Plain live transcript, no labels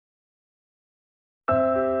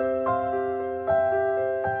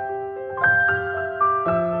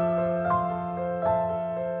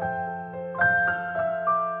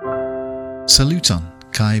Saluton,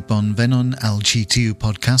 kai bonvenon al ĉi tiu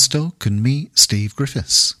podcasto kun mi, Steve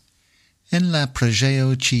Griffiths. En la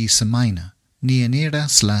preĝejo ĉi semajna, ni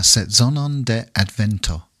eniras la sezonon de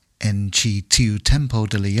Advento. En ĉi tiu tempo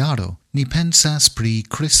de la jaro, ni pensas pri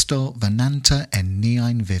Kristo venanta en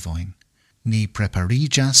niajn vivojn. Ni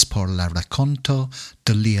prepariĝas por la rakonto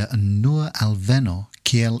de lia unua alveno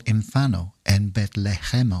kiel infano en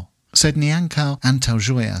Betlehemo. Sed ni ankaŭ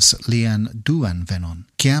antaŭĝojas lian duan venon,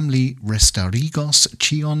 kiam li restarigos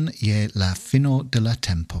ĉion je la fino de la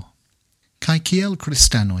tempo. Kaj kiel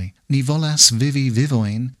kristanoj, ni volas vivi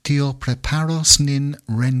vivojn, tio preparos nin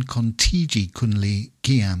renkontiĝi kun li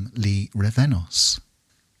kiam li revenos.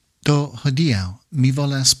 Do hodiaŭ mi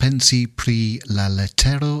volas pensi pri la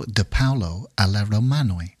letero de Paulo al la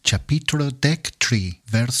Romanoj, ĉapitro 13,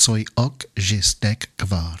 versoj 8 ĝis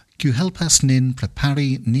 14. Kiu helpas nin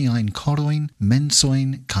prepari niajn korojn,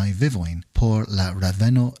 mensojn kaj vivojn por la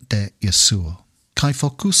reveno de Jesuo. Kaj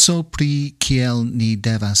fokuso pri kiel ni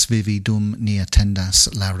devas vivi dum ni atendas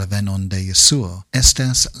la revenon de Jesuo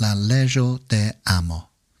estas la leĝo de amo.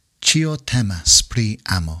 Ĉio temas pri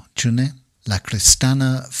amo, ĉu ne? La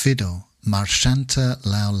kristana fido, marŝanta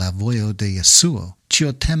laŭ la vojo de Jesuo,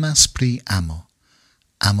 ĉio temas pri amo.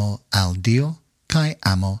 Amo al Dio kaj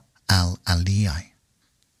amo al aliaj.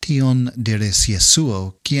 Tion diris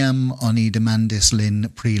Jesuo, kiam oni demandis lin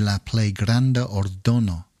pri la plej granda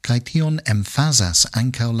ordono, kaj tion emfazas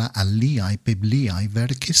ankaŭ la aliaj bibliaj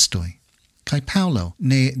verkistoj. Kaj Paulo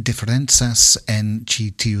ne diferencas en ĉi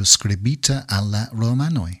tiu skribita al la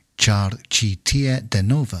romanoj, ĉar ĉi tie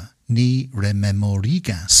denove ni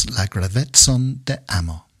rememorigas la gravecon de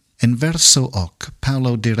amo. En verso 8,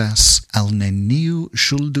 Paulo diras, al neniu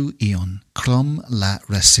ŝuldu ion, krom la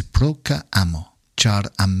reciproca amo.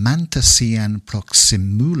 Ĉar amante sian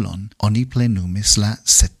proksimulon, oni plenumis la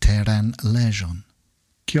ceteran leĝon.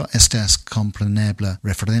 Kio estas komprenebla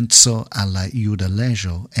referenco al la juda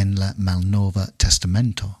leĝo en la Malnova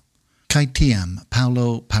Testamento. Kaj tiam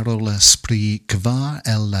Paulo parolas pri 4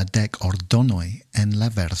 el la 10 ordonoj en la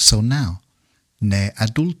verso 9. Ne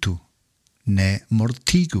adultu, ne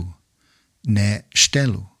mortigu, ne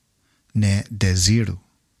ŝtelu, ne deziru.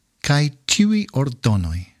 Kaj tiuj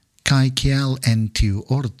ordonoj, kaj kial en tiu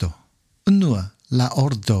ordo? Unua, la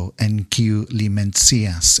ordo en kiu li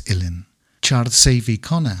mencias ilin. Ĉar se vi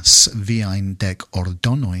konas viajn 10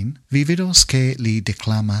 ordonojn, vi vidos ke li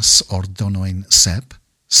deklamas ordonojn 7,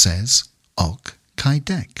 6, 8 kaj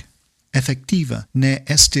 10. Efektive, ne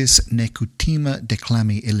estis nekutime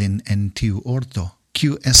deklami ilin en tiu ordo,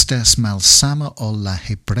 kiu estas malsama ol la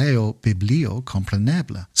hebreo biblio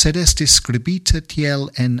kompreneble, sed estis skribita tiel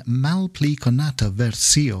en malpli konata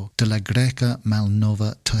versio de la greka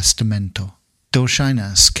Malnova Testamento. Do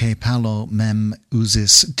ŝajnas ke Paulo mem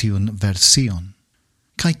uzis tiun version.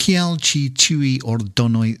 Kaj kial ĉi tiuj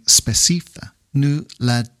ordonoj specife? Nu,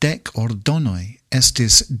 la 10 ordonoj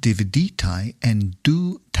estis dividitaj en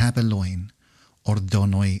 2 tabelojn,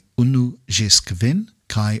 ordonoj 1 ĝis 5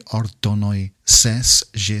 kaj ordonoj 6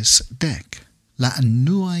 ĝis 10. La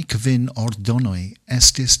unuaj 5 ordonoj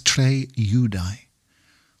estis tre judaj.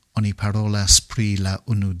 Oni parolas pri la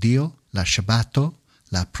unudio, la ŝabato,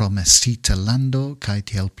 la promesita lando kaj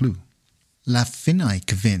tiel plu. La finaj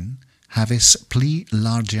 5 havis pli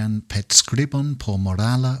larĝan petskribon por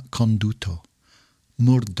morala konduto.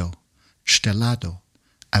 Murdo, ŝtelado,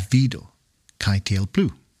 avido, kaj tiel plu.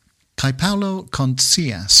 Kaj Paulo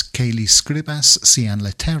konscias ke li skribas sian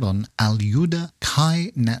leteron al juda kaj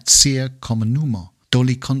nacia komunumo, do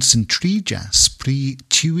li koncentriĝas pri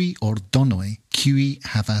tiuj ordonoj kiuj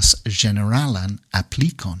havas ĝeneralan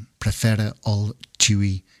aplikon, prefere ol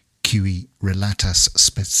tiuj kiuj rilatas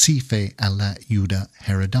specife al la juda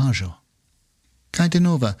heredaĵo. Kaj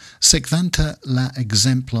denove, sekvante la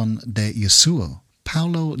ekzemplon de Jesuo,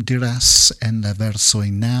 Paulo diras en la versoj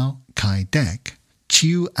 9 kaj 10,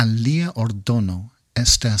 ĉiu alia ordono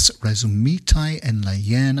estas resumitaj en la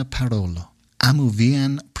jena parolo. Amu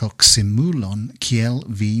vian proksimulon kiel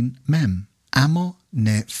vin mem. Amo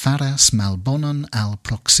ne faras malbonon al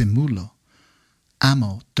proksimulo.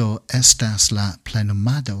 Amo do estas la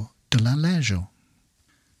plenumado de la leĝo.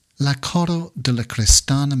 La koro de la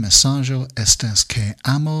kristana mesaĝo estas ke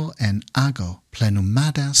amo en ago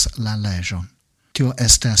plenumadas la leĝon. Tio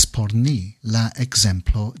estas por ni la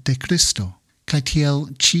ekzemplo de Kristo, kaj tiel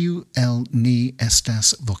ĉiu el ni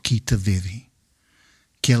estas vokita vivi.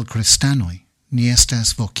 Kiel kristanoj, ni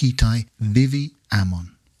estas vokitaj vivi amon.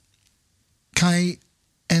 Kaj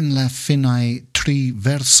en la finaj 3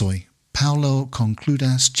 versoj, Paulo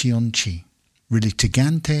konkludas ĉion ĉi,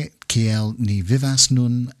 rilatigante kiel ni vivas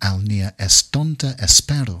nun al nia estonta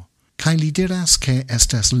espero, Kai li diras che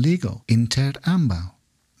estas ligo inter ambau.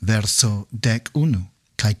 Verso 11.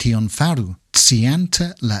 Kai tion faru,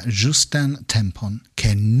 sciante la justan tempon,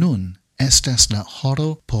 che nun estas la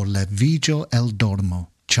horo por levigio el dormo,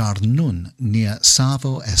 char nun nia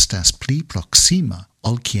savo estas pli proxima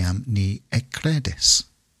ol ciam ni ecredis.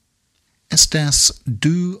 Estas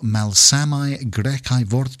du malsamai grecai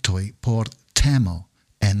vortoi por temo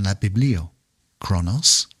en la Biblio,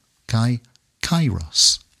 chronos kai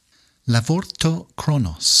kairos. La vorto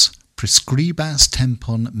chronos prescribas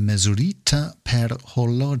tempon mesurita per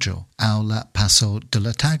horlogio au la passo de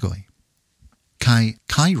la tagoi. Kai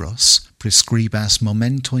kairos prescribas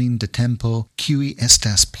momentoin de tempo cui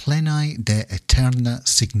estas plenai de eterna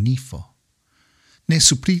signifo. Ne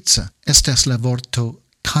surpriza estas la vorto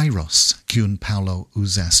kairos cium Paulo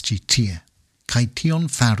usas ci tie. Kai tion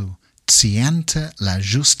faru, sciante la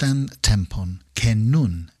justan tempon, che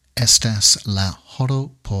nun estas la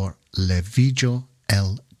horo por levigio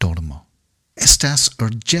el dormo. Estas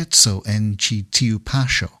urgetso en ci tiu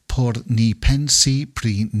pasio por ni pensi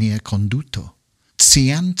pri nia conduto,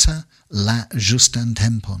 scianta la justan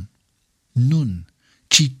tempon. Nun,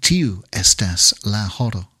 ci tiu estas la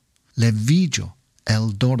horo, levigio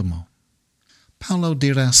el dormo. Paulo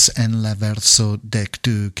diras en la verso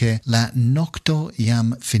 12 che la nocto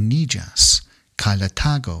iam finigas, cae la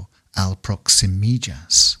tago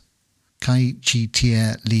alproximigas. Kai ci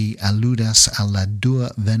tie li alludas alla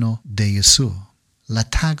dua veno de Jesuo. La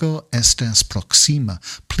tago estas proxima,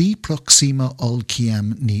 pli proxima ol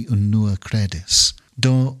ciam ni unua credis.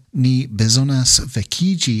 Do ni besonas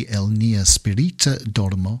vecigi el nia spirita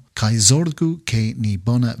dormo, kai zorgu che ni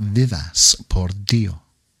bona vivas por Dio.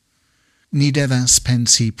 Ni devas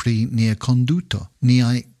pensi pri nia conduto,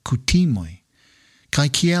 niai cutimoi. Kai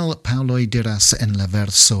kiel Pauloi diras en la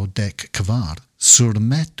verso 14,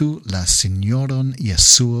 surmetu la Signoron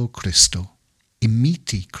Jesuo Christo,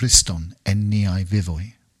 imiti Christon en niai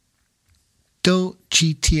vivoi. Do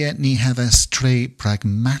ci tie ni havas tre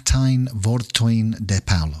pragmatain vortoin de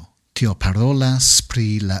Paulo. Tio parolas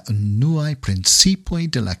pri la unuae principoi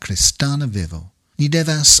de la Christana vivo. Ni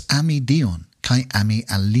devas ami Dion, kai ami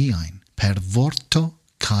aliaen, per vorto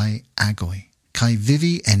kai agoi, kai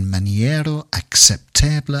vivi en maniero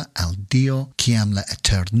acceptebla al Dio ciam la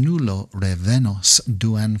eternulo revenos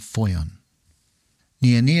duan foion.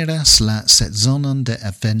 Ni eniras la sezonon de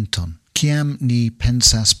Adventon, ciam ni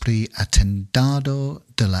pensas pri attendado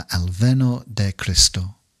de la alveno de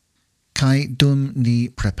Cristo. Kai dum ni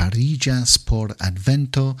preparigas por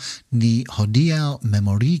Advento, ni hodiau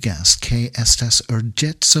memorigas che estas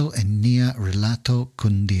urgetso en nia relato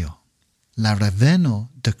cun Dio. La reveno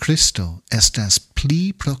de Cristo estas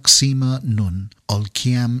pli proxima nun ol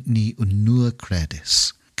ciam ni unua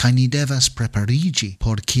credis, kai ni devas preparigi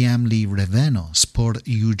por ciam li revenos por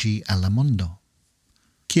iugi alla mondo.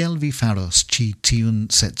 Kiel vi faros ci tiun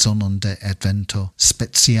sezonon de Advento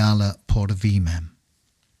speciala por vi mem?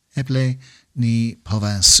 Eble ni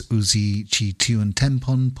povas uzi ci tiun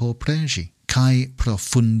tempon por pregi, kai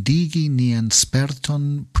profundigi nian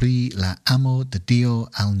sperton pri la amo de Dio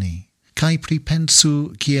al ni. Kai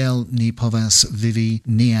pripensu kiel ni povas vivi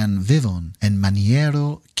nian vivon en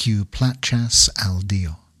maniero kiu placas al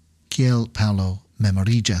Dio. Kiel Paulo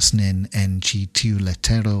memorigas nin en ci tiu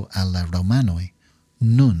lettero alla Romanoi,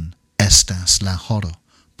 nun estas la horo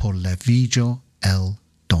por levigio el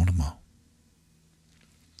dormo.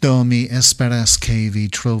 Do mi esperas che vi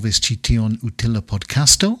trovis ci tion utila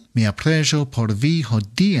podcasto. Mia pregio por vi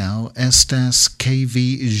hodiau estas che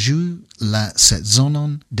vi ju la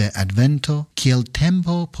sezonon de Advento kiel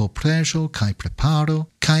tempo por pregio kai preparo,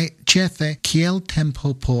 kai cefe kiel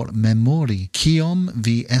tempo por memori kiom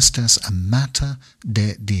vi estas amata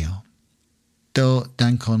de Dio. Do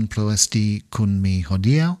dankon pro esti kun mi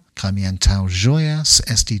hodiau, kai mi antau ĝojas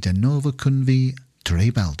esti de novo kun vi tre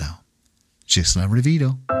baldaŭ. Ĝis la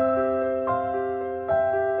revido.